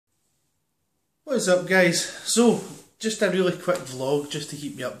What's up guys? So, just a really quick vlog just to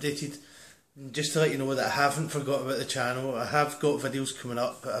keep you updated. Just to let you know that I haven't forgot about the channel. I have got videos coming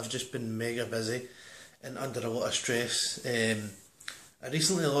up, but I've just been mega busy and under a lot of stress. I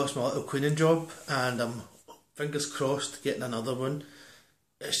recently lost my little cleaning job and I'm fingers crossed getting another one.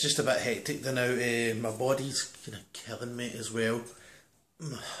 It's just a bit hectic now. My body's kind of killing me as well.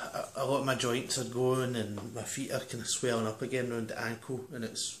 A lot of my joints are going and my feet are kind of swelling up again around the ankle and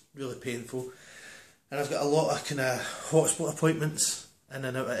it's really painful. And I've got a lot of kind of hospital appointments in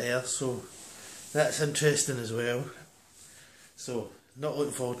and out of air, so that's interesting as well. So not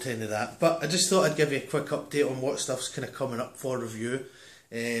looking forward to any of that. But I just thought I'd give you a quick update on what stuff's kind of coming up for review.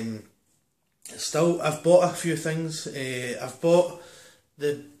 I've bought a few things. I've bought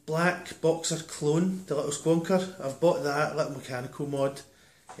the black boxer clone, the little squonker. I've bought that little mechanical mod.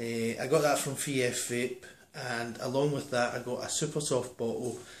 I got that from 3F Vape, and along with that I got a super soft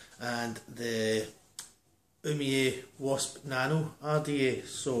bottle and the Wasp Nano RDA,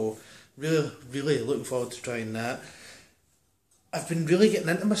 so really looking forward to trying that. I've been really getting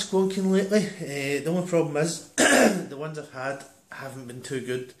into my squonking lately. The only problem is the ones I've had haven't been too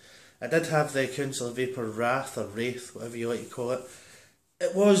good. I did have the Council Vapor Wrath or Wraith, whatever you like to call it.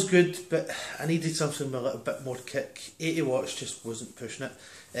 It was good, but I needed something with a little bit more kick. 80 watts just wasn't pushing it,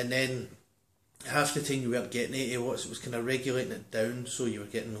 and then half the time you weren't getting 80 watts, it was kind of regulating it down, so you were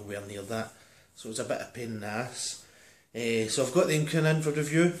getting nowhere near that. So it was a bit of a pain in the ass. So I've got them coming in for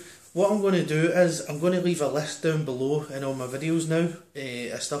review. What I'm going to do is I'm going to leave a list down below in all my videos now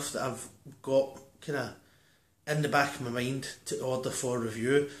of stuff that I've got kind of in the back of my mind to order for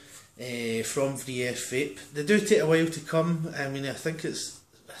review from 3F Vape. They do take a while to come. I mean, I think it's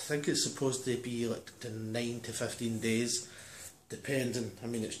supposed to be like 9 to 15 days, depending. I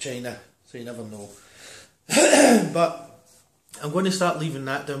mean, it's China, so you never know. But I'm going to start leaving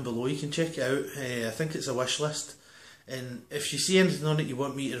that down below. You can check it out. I think it's a wish list. And if you see anything on it you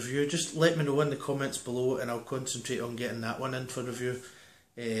want me to review, just let me know in the comments below and I'll concentrate on getting that one in for review.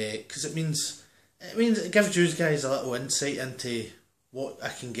 Because it means it gives you guys a little insight into what I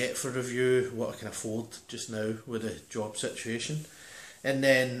can get for review, what I can afford just now with the job situation. And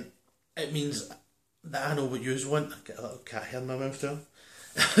then it means that I know what you want. I get a little cat hair in my mouth there.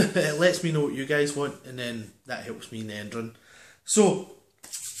 It lets me know what you guys want, and then that helps me in the end run. So,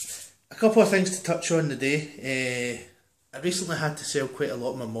 a couple of things to touch on today. I recently had to sell quite a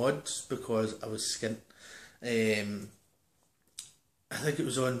lot of my mods because I was skint. I think it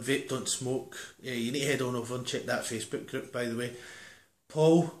was on Vape Don't Smoke. You need to head on over and check that Facebook group, by the way.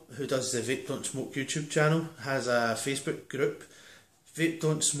 Paul, who does the Vape Don't Smoke YouTube channel, has a Facebook group, Vape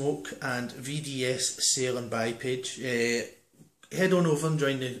Don't Smoke and VDS Sale and Buy page. Head on over and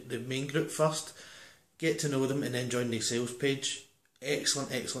join the main group first, get to know them, and then join the sales page.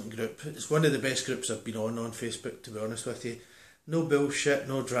 Excellent group. It's one of the best groups I've been on Facebook, to be honest with you. No bullshit,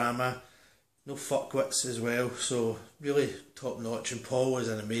 no drama, no fuckwits as well, so really top notch. And Paul is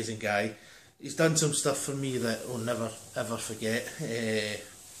an amazing guy. He's done some stuff for me that I'll never ever forget.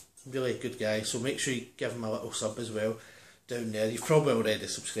 Really good guy, so make sure you give him a little sub as well down there. You've probably already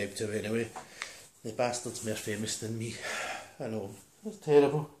subscribed to him anyway. The bastard's more famous than me. I know, that's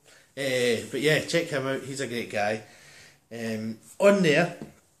terrible. But yeah, check him out, he's a great guy. On there,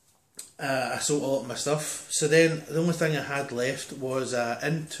 I sold a lot of my stuff. So then the only thing I had left was an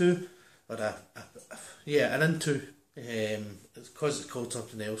Into. It's because it's called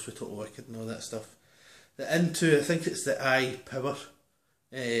something else with Total Wicked and all that stuff. The Into, I think it's the iPower,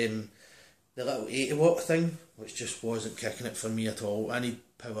 the little 80 watt thing, which just wasn't kicking it for me at all. I need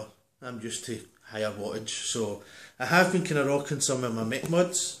power. I'm used to higher wattage, so I have been kind of rocking some of my mech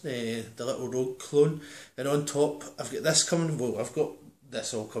mods, the little Rogue clone, and on top I've got this coming. Well, I've got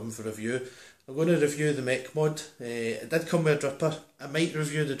this all coming for review. I'm going to review the mech mod. It did come with a dripper. I might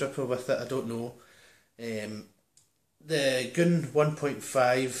review the dripper with it, I don't know. The Goon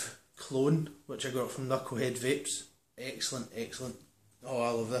 1.5 clone, which I got from Knucklehead Vapes, excellent. Oh,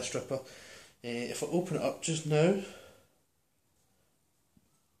 I love this dripper. If I open it up just now,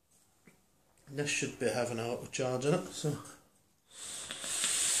 this should be having a little charge in it, so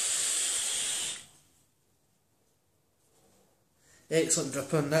excellent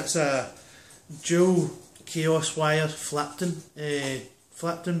dripper. And that's a dual Chaos Wire Flapton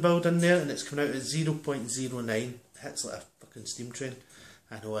build in there, and it's coming out at 0.09. It hits like a fucking steam train.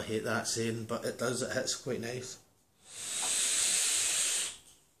 I know I hate that saying, but it does, it hits quite nice.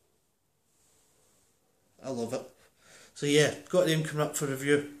 I love it. So yeah, got them coming up for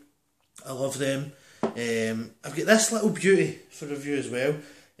review. I love them. I've got this little beauty for review as well.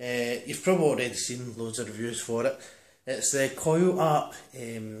 You've probably already seen loads of reviews for it. It's the CoilArt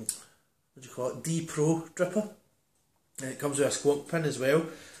what do you call it, Dpro dripper. And it comes with a squawk pin as well.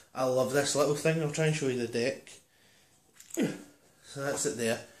 I love this little thing. I'll try and show you the deck. So that's it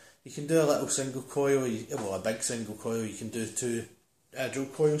there. You can do a little single coil, well, a big single coil. You can do 2 drill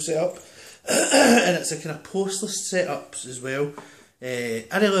coil setup. And it's a kind of postless setups as well. I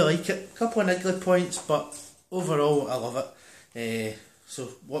really like it. A couple of niggly points, but overall I love it. So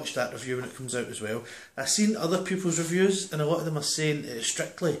watch that review when it comes out as well. I've seen other people's reviews and a lot of them are saying it's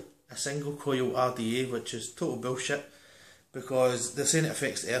strictly a single coil RDA, which is total bullshit, because they're saying it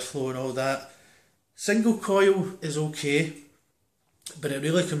affects airflow and all that. Single coil is okay, but it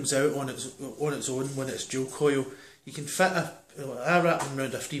really comes out on its own when it's dual coil. You can fit I wrap them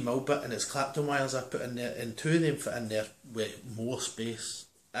around a 3mm bit and it's Clapton wires I put in there, and 2 of them fit in there with more space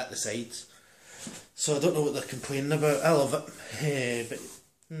at the sides. So I don't know what they're complaining about. I love it,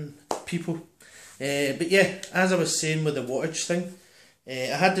 but people. But yeah, as I was saying with the wattage thing,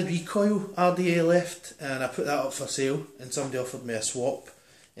 I had the recoil RDA left and I put that up for sale, and somebody offered me a swap,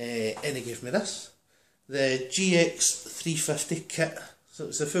 and they gave me this, the GX350 kit. So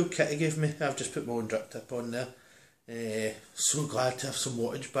it's the full kit he gave me. I've just put my own drip tip on there. So glad to have some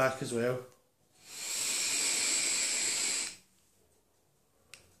wattage back as well.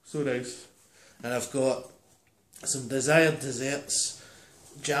 So nice. And I've got some Desired Desserts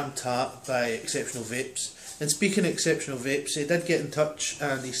Jam Tart by Exceptional Vapes. And speaking of Exceptional Vapes, he did get in touch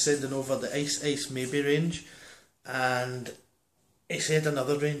and he's sending over the Ice Maybe range, and he said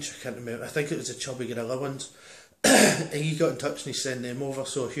another range, I can't remember, I think it was the Chubby Gorilla ones. He got in touch and he sent them over,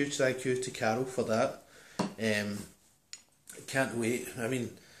 so a huge thank you to Carol for that. Can't wait. I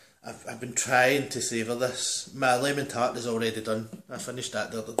mean, I've been trying to savour this. My lemon tart is already done. I finished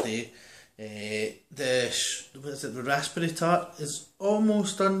that the other day. The raspberry tart is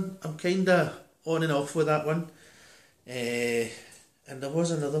almost done. I'm kind of on and off with that one. And there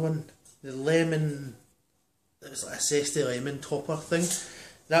was another one, the lemon. It was like a zesty lemon topper thing.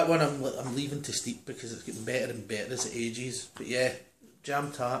 That one I'm leaving to steep because it's getting better and better as it ages. But yeah,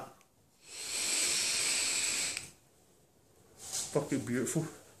 jam tart. Fucking beautiful.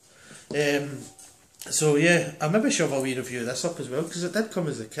 So yeah, I'll maybe shove a wee review of this up as well, because it did come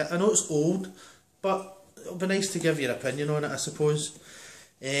as a kit. I know it's old, but it'll be nice to give your opinion on it, I suppose.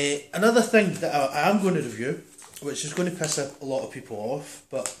 Another thing that I am going to review, which is going to piss a lot of people off,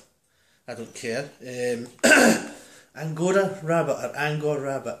 but I don't care.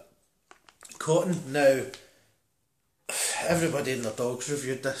 Angorabbit Cotton. Now, everybody and their dogs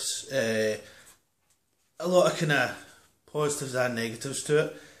reviewed this. A lot of kind of positives and negatives to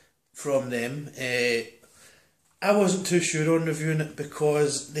it from them. I wasn't too sure on reviewing it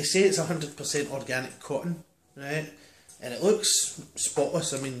because they say it's 100% organic cotton, right? And it looks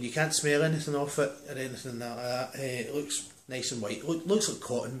spotless. I mean, you can't smell anything off it or anything like that. It looks nice and white. It looks like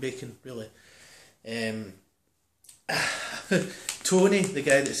cotton bacon, really. Tony, the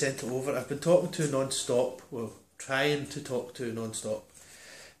guy that sent it over, I've been talking to non-stop. Well, trying to talk to non-stop.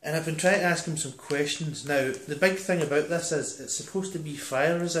 And I've been trying to ask him some questions. Now, the big thing about this is it's supposed to be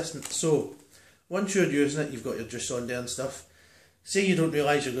fire resistant. So, once you're using it, you've got your juice on there and stuff. Say you don't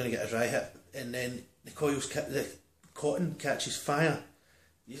realise you're going to get a dry hit, and then the cotton catches fire.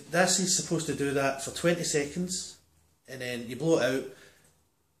 This is supposed to do that for 20 seconds, and then you blow it out,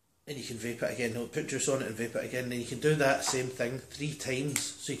 and you can vape it again. Put juice on it and vape it again. And then you can do that same thing 3 times,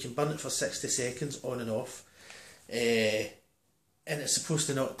 so you can burn it for 60 seconds on and off. And it's supposed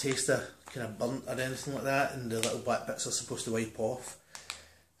to not taste a kind of burnt or anything like that, and the little black bits are supposed to wipe off.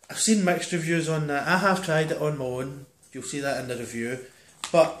 I've seen mixed reviews on that. I have tried it on my own. You'll see that in the review.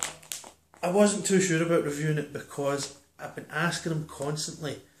 But I wasn't too sure about reviewing it because I've been asking them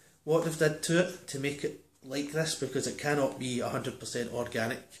constantly what they've did to it to make it like this, because it cannot be 100%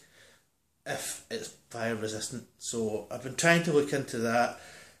 organic if it's fire resistant. So I've been trying to look into that.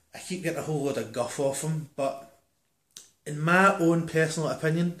 I keep getting a whole load of guff off them, but in my own personal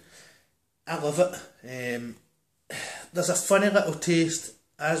opinion, I love it. There's a funny little taste,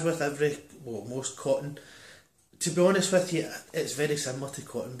 as with most cotton. To be honest with you, it's very similar to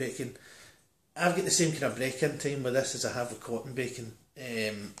cotton bacon. I've got the same kind of break-in time with this as I have with cotton bacon.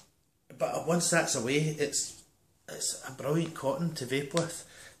 But once that's away, it's a brilliant cotton to vape with.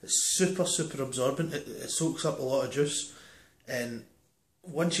 It's super, super absorbent. It soaks up a lot of juice. And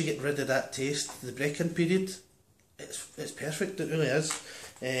once you get rid of that taste, the break-in period, it's perfect, it really is.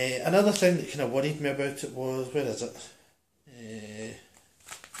 Another thing that kind of worried me about it was, where is it?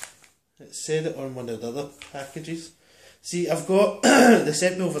 It said it on one of the other packages. See, I've got, they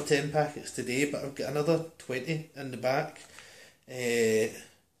sent me over 10 packets today, but I've got another 20 in the back. And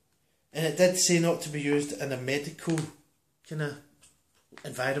it did say not to be used in a medical kind of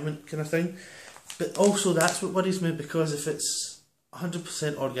environment kind of thing. But also that's what worries me, because if it's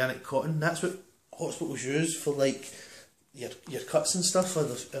 100% organic cotton, that's what hospitals use for like your cuts and stuff. Or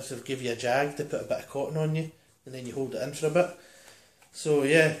if they give you a jag, they put a bit of cotton on you and then you hold it in for a bit. So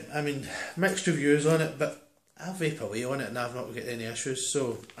yeah, I mean, mixed reviews on it, but I vape away on it and I've not got any issues,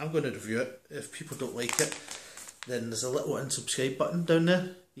 so I'm going to review it. If people don't like it, then there's a little unsubscribe button down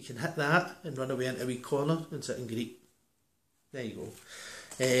there. You can hit that and run away into a wee corner and sit and greet. There you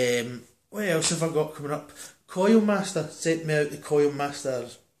go. What else have I got coming up? CoilMaster sent me out the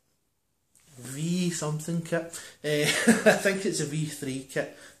CoilMaster V something kit. I think it's a V3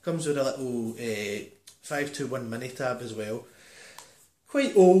 kit. Comes with a little 521 mini tab as well.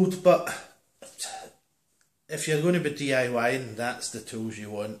 Quite old, but if you're going to be DIYing, that's the tools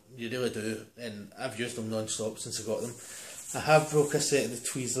you want. You really do, and I've used them non-stop since I got them. I have broke a set of the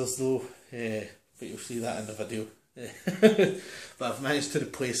tweezers though, but you'll see that in the video. But I've managed to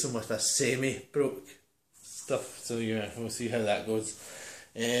replace them with a semi-broke stuff, so yeah, we'll see how that goes.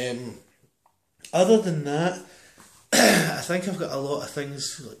 Other than that, I think I've got a lot of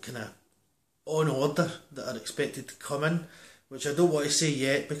things like kind of on order that are expected to come in, which I don't want to say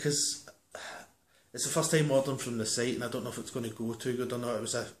yet because it's the first time ordering from the site and I don't know if it's going to go too good or not. It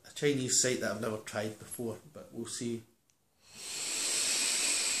was a Chinese site that I've never tried before, but we'll see.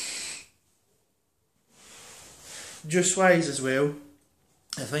 Juice wise as well,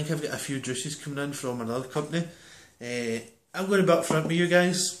 I think I've got a few juices coming in from another company. I'm going to be upfront with you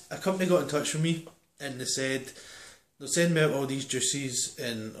guys. A company got in touch with me and they said they'll send me out all these juices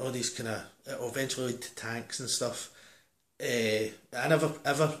and all these kind of, it'll eventually lead to tanks and stuff. I never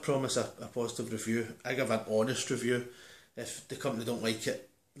ever promise a positive review. I give an honest review. If the company don't like it,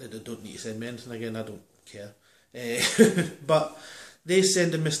 they don't need to send me anything again. I don't care. But they're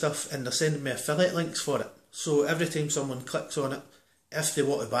sending me stuff and they're sending me affiliate links for it. So every time someone clicks on it, if they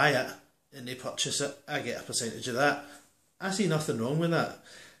want to buy it and they purchase it, I get a percentage of that. I see nothing wrong with that.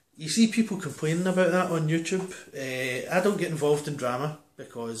 You see people complaining about that on YouTube. I don't get involved in drama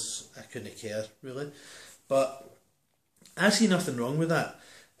because I couldn't care really. But I see nothing wrong with that.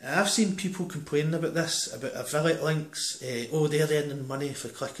 I've seen people complaining about this, about affiliate links. Oh, they're earning money for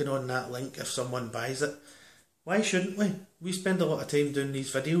clicking on that link if someone buys it. Why shouldn't we? We spend a lot of time doing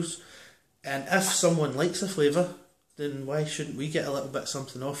these videos. And if someone likes a flavour, then why shouldn't we get a little bit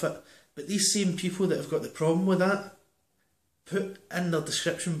something off it? But these same people that have got the problem with that, put in their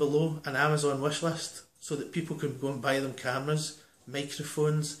description below an Amazon wish list so that people can go and buy them cameras,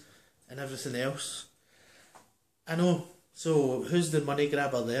 microphones and everything else. I know, so who's the money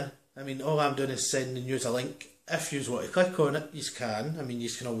grabber there? I mean, all I'm doing is sending you a link. If you want to click on it, you can. I mean, you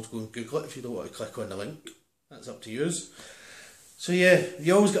can always go and Google it if you don't want to click on the link. That's up to you. So yeah,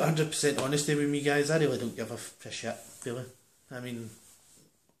 you always got 100% honesty with me guys. I really don't give a shit, really. I mean,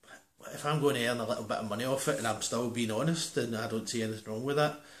 if I'm going to earn a little bit of money off it and I'm still being honest, then I don't see anything wrong with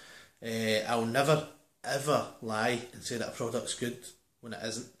that. I'll never ever lie and say that a product's good when it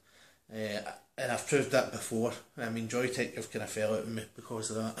isn't. And I've proved that before. I mean, Joytech have kind of fell out with me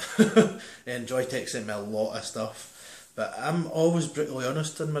because of that. And Joytech sent me a lot of stuff. But I'm always brutally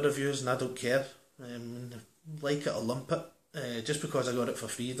honest in my reviews and I don't care. Like it or lump it. Just because I got it for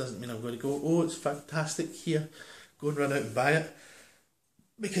free doesn't mean I'm going to go, oh, it's fantastic, here, go and run out and buy it.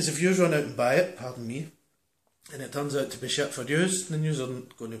 Because if you run out and buy it, pardon me, and it turns out to be shit for you, then you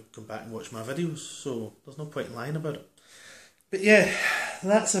aren't going to come back and watch my videos, so there's no point in lying about it. But yeah,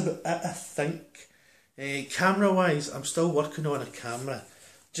 that's about it, I think. Camera wise, I'm still working on a camera.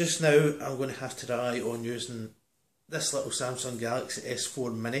 Just now I'm going to have to rely on using this little Samsung Galaxy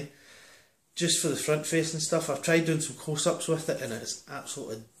S4 Mini. Just for the front face and stuff. I've tried doing some close-ups with it and it's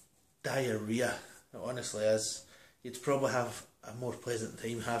absolutely diarrhea. It honestly is. You'd probably have a more pleasant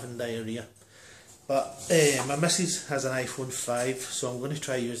time having diarrhea. But my missus has an iPhone 5, so I'm going to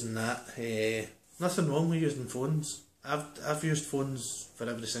try using that. Nothing wrong with using phones. I've used phones for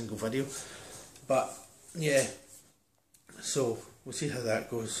every single video. But yeah, so we'll see how that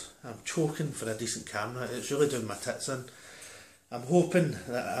goes. I'm choking for a decent camera. It's really doing my tits in. I'm hoping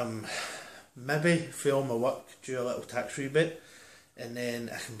that maybe for all my work, do a little tax rebate, and then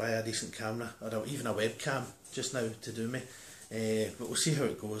I can buy a decent camera, or even a webcam, just now to do me. But we'll see how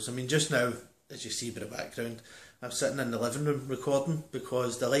it goes. I mean, just now, as you see by the background, I'm sitting in the living room recording,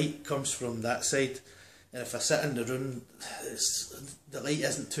 because the light comes from that side, and if I sit in the room, the light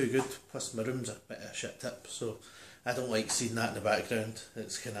isn't too good, plus my room's a bit of a shit tip, so I don't like seeing that in the background.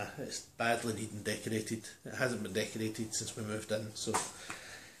 It's badly needing decorated. It hasn't been decorated since we moved in, so...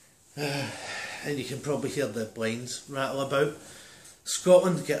 and you can probably hear the blinds rattle about.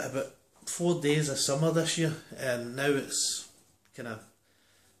 Scotland get about 4 days of summer this year, and now it's kind of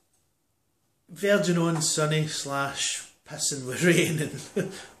verging on sunny / pissing with rain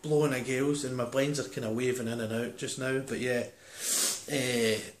and blowing of gales, and my blinds are kind of waving in and out just now. But yeah,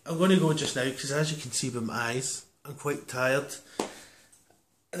 I'm going to go just now because, as you can see by my eyes, I'm quite tired.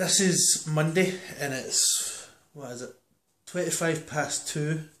 This is Monday and it's, what is it,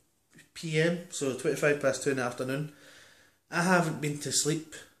 2 PM, so 2 in the afternoon. I haven't been to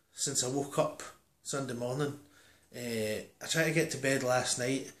sleep since I woke up Sunday morning. I tried to get to bed last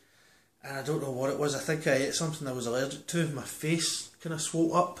night and I don't know what it was. I think I ate something I was allergic to. My face kind of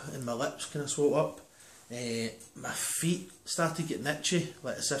swelled up and my lips kind of swelled up. My feet started getting itchy,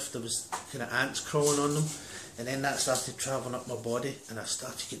 like as if there was kind of ants crawling on them, and then that started travelling up my body and I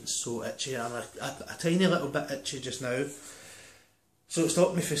started getting so itchy. I'm a tiny little bit itchy just now, so it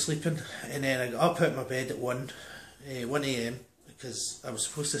stopped me from sleeping. And then I got up out of my bed at 1 AM because I was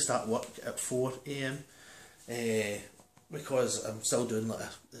supposed to start work at 4 AM, because I'm still doing like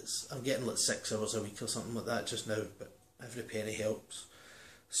I'm getting like 6 hours a week or something like that just now, but every penny helps.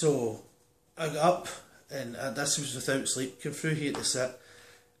 So I got up, and this was without sleep, came through here to sit,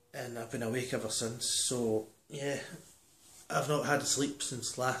 and I've been awake ever since. So yeah, I've not had sleep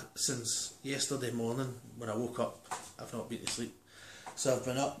since yesterday morning when I woke up. I've not been to sleep, so I've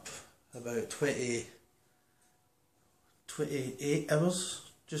been up about 28 hours,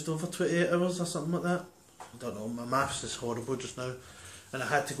 just over 28 hours or something like that. I don't know, my maths is horrible just now, and I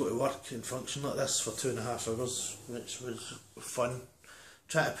had to go to work and function like this for 2.5 hours, which was fun.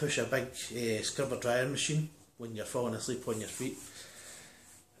 Try to push a big scrubber dryer machine when you're falling asleep on your feet.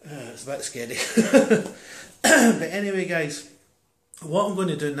 It's a bit scary. But anyway guys, what I'm going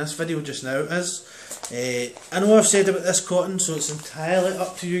to do in this video just now is, I know I've said about this cotton, so it's entirely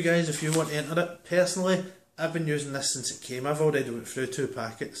up to you guys if you want to enter it. Personally, I've been using this since it came. I've already went through 2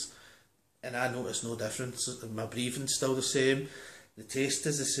 packets and I notice no difference. My breathing's still the same, the taste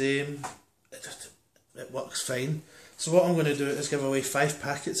is the same, it works fine. So what I'm going to do is give away 5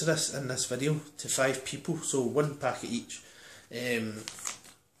 packets of this in this video to 5 people, so 1 packet each.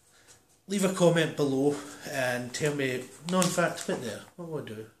 Leave a comment below and tell me, no, in fact, wait there, what will I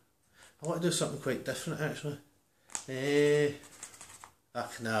do? I want to do something quite different actually.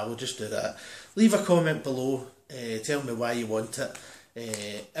 Nah, we'll just do that. Leave a comment below, tell me why you want it,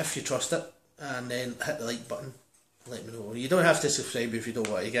 if you trust it, and then hit the like button, let me know. You don't have to subscribe if you don't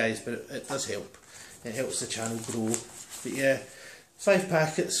want to guys, but it does help. It helps the channel grow. But yeah, 5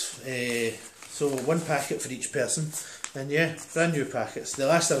 packets, so 1 packet for each person, and yeah, brand new packets. They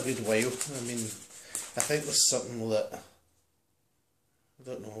last a good while. I mean, I think there's something that, I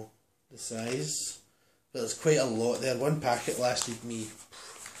don't know the size, but there's quite a lot there. 1 packet lasted me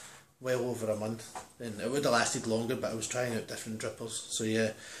well over a month, and it would have lasted longer, but I was trying out different drippers, so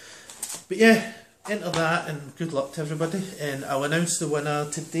yeah. But yeah, enter that and good luck to everybody, and I'll announce the winner.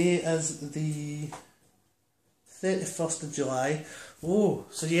 Today is the 31st of July. Oh,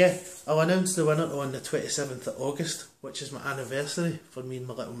 so yeah, I'll announce the winner on the 27th of August, which is my anniversary for me and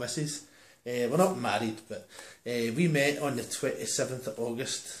my little missus. We're not married, but we met on the 27th of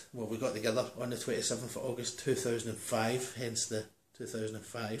August. Well, we got together on the 27th of August 2005, hence the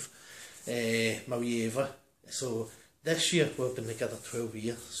 2005. My wee Eva. So this year we've been together 12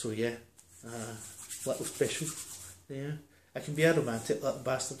 years, so yeah, little special. Yeah, I can be a romantic little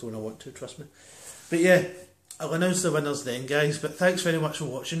bastard when I want to, trust me. But yeah, I'll announce the winners then guys, but thanks very much for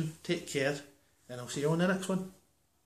watching, take care, and I'll see you on the next one.